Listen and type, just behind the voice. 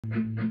I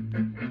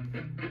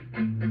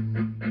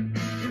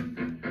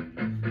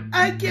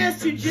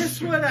guess you're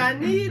just what I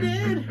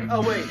needed.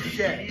 Oh wait,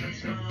 shit.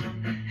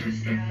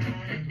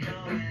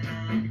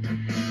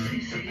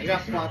 I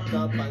got fucked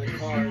up by the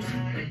cars,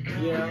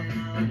 you know?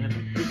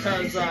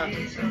 Because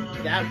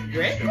that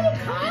Rico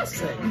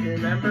Cossack, you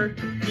remember?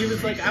 He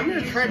was like, I'm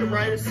gonna try to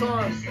write a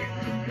song.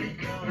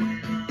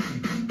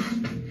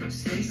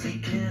 Stacy,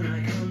 can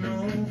I come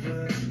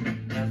over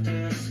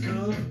after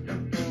school?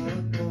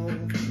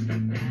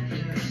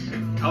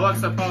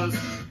 Alexa, pause.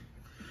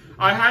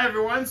 Hi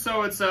everyone,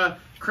 so it's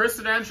Chris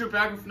and Andrew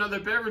back with another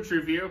beverage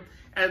review,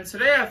 and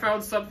today I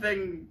found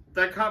something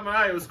that caught my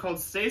eye. It was called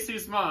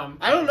Stacy's Mom.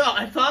 I don't know,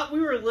 I thought we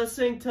were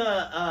listening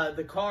to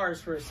the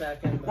Cars for a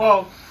second. But...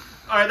 Well,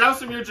 alright, that was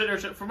from your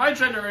generation. For my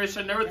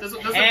generation, this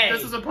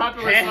was a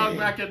popular song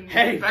back in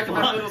my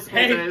middle school days.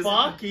 Hey,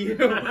 fuck you.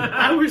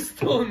 I was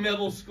still in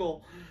middle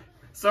school.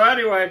 So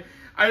anyway,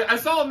 I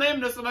saw a name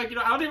this, I'm like,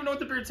 I don't even know what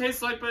the beer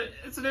tastes like, but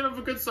it's the name of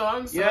a good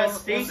song. So yeah,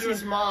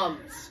 Stacy's Mom.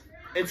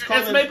 It's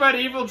made by the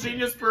Evil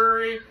Genius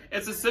Brewery.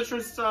 It's a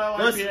citrus style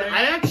IPA. Listen,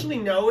 I actually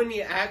know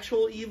any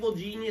actual Evil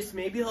Genius.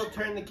 Maybe he'll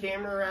turn the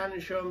camera around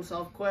and show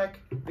himself quick.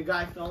 The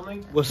guy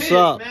filming. What's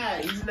up?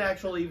 Matt, he's an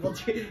actual Evil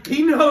Genius.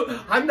 He knows.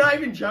 I'm not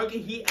even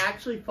joking. He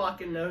actually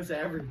fucking knows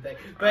everything.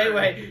 But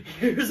anyway,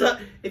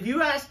 if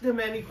you ask him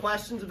any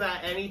questions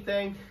about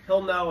anything,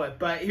 he'll know it.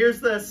 But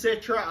here's the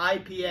Citra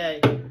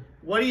IPA.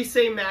 What do you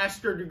say,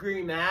 Master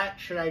Degree Matt?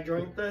 Should I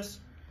drink this?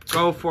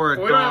 Go for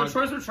it, we don't have a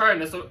choice, we're trying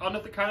this. So on the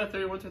count of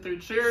 3, 1, 2, 3,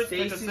 cheers.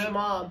 Stacy's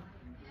Mom.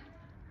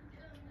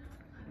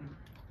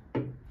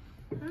 Are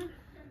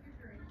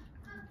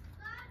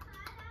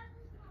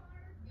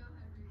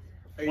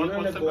you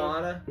an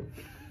iguana?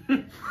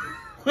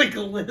 Like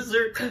a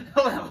lizard?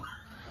 Hello.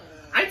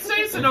 I'd say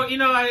it's an, you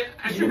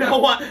know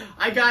what?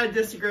 I gotta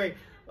disagree.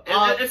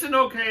 It's an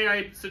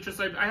okay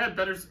citrus. I had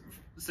better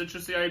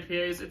citrusy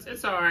IPAs.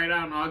 It's alright. I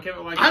don't know. I'll give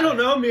it like. I don't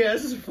know, man.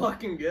 This is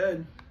fucking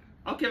good.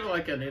 I'll give it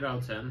like an 8 out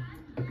of 10.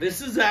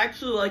 This is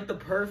actually like the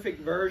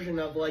perfect version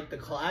of like the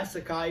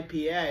classic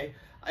IPA.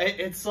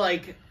 It's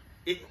like,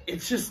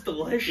 it's just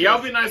delicious. Yeah,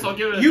 I'll be nice. I'll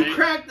give it an 8. You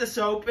crack this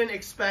open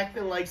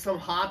expecting like some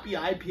hoppy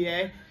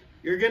IPA,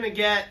 you're gonna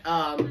get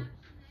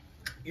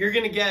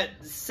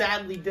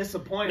sadly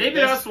disappointed. Maybe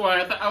that's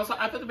why I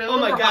thought the oh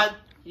my god.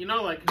 You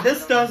know, like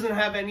this doesn't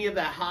have any of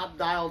that hop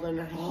dialed in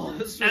at all.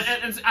 This just,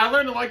 and I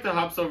learned to like the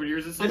hops over the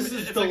years. It's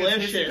delicious.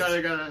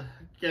 Like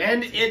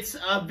it's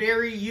a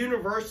very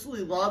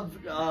universally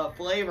loved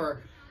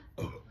flavor.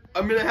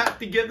 I'm gonna have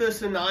to give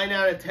this a 9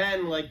 out of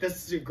 10. Like,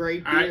 this is a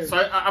great beer. Alright, so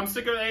I'm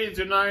sticking with 8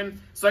 to 9.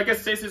 So I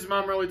guess Stacy's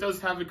Mom really does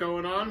have it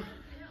going on.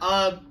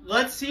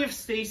 Let's see if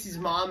Stacy's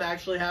Mom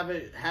actually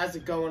has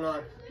it going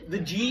on. The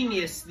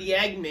genius, the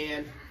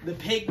Eggman, the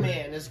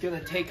Pigman is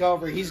gonna take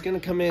over. He's gonna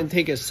come in and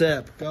take a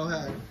sip. Go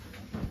ahead.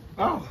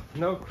 Oh,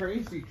 no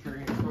crazy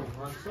train.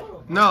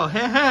 No,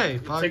 hey.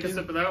 Take a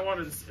sip of that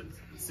one and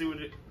see what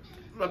it...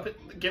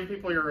 Give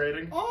people your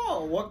rating.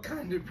 Oh, what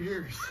kind of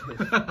beer is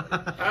this?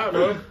 I don't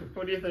know.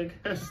 What do you think?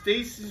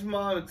 Stacy's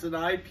Mom, it's an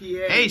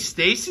IPA. Hey,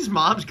 Stacy's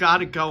Mom's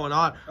got it going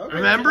on. Okay.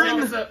 Remember?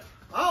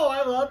 Oh,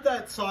 I love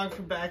that song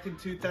from back in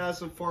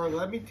 2004.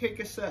 Let me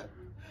take a sip.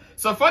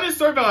 So, funny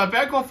story about that.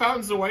 Back while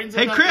Fountains of Wayne's.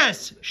 Hey,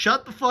 Chris,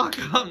 shut the fuck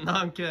up. No,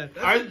 I'm kidding.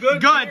 That's Go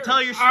ahead,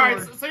 tell your story.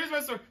 Alright, so here's my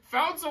story.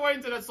 Fountains of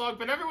Wayne's did that song,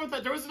 but everyone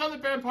thought there was another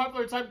band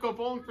popular type called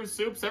Bowling for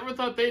Soup, so everyone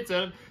thought they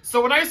did.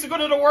 So when I used to go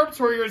to the Warped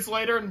Tour years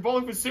later and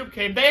Bowling for Soup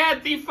came, they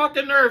had the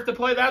fucking nerve to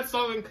play that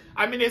song.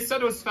 I mean, they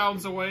said it was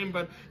Fountains of Wayne,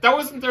 but that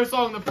wasn't their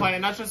song to play,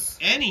 and that's just...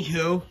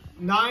 Anywho.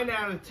 9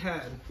 out of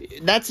 10.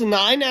 That's a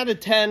 9 out of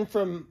 10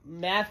 from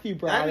Matthew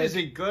Broderick. That is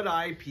a good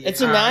IPA.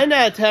 It's a 9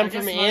 out of 10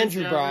 from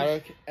Andrew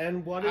Broderick.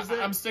 And what is it?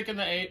 I'm sticking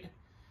to 8.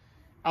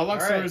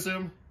 Alexa,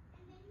 resume.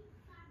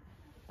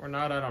 Or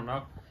not, I don't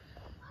know.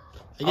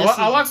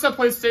 Alexa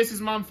plays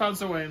Stacy's Mom,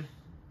 Fountains of Wayne.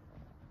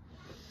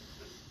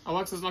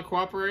 Alexa's not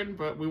cooperating,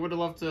 but we would have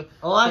loved to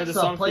play the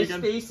song play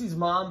Stacy's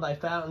Mom by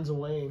Fountains of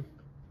Wayne.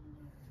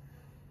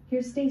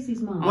 Here's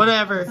Stacy's Mom.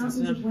 Whatever.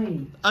 Fountains of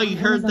Wayne. Oh, you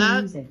heard that?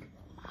 Music.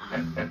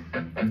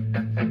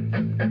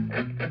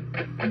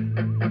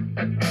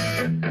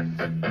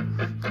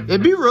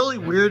 It'd be really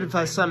weird if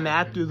I saw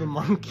Matt do the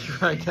monkey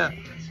right now.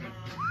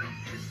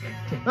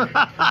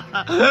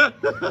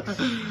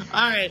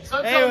 Alright.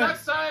 So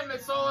next time,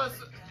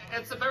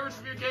 it's a Beverage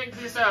Review Gang.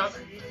 Peace out.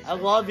 I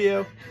love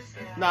you.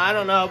 No, I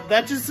don't know.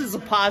 That just is a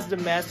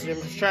positive message.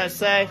 I'm just trying to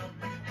say.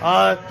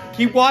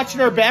 Keep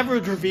watching our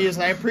beverage reviews.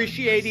 I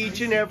appreciate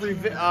each and every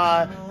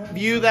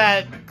view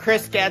that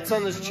Chris gets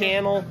on this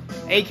channel,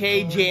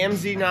 aka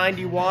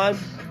Jamsy91.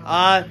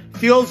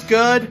 Feels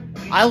good.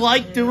 I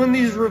like doing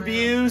these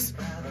reviews.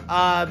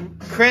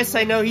 Chris,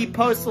 I know he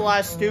posts a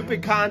lot of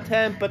stupid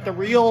content, but the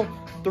real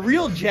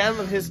gem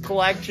of his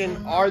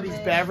collection are these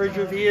beverage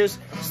reviews,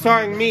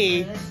 starring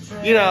me,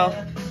 you know.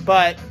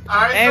 But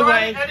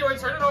anyway,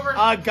 turn it over.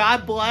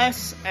 God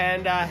bless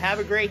and have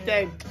a great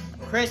day.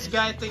 Chris, you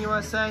got anything you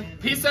want to say?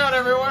 Peace out,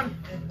 everyone.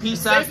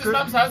 Peace out.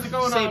 How's it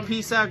going on? Say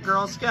peace out,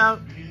 Girl Scout.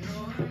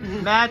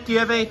 Matt, do you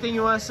have anything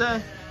you want to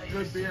say?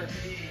 Good beer.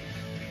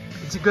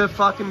 It's a good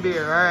fucking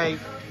beer. All right.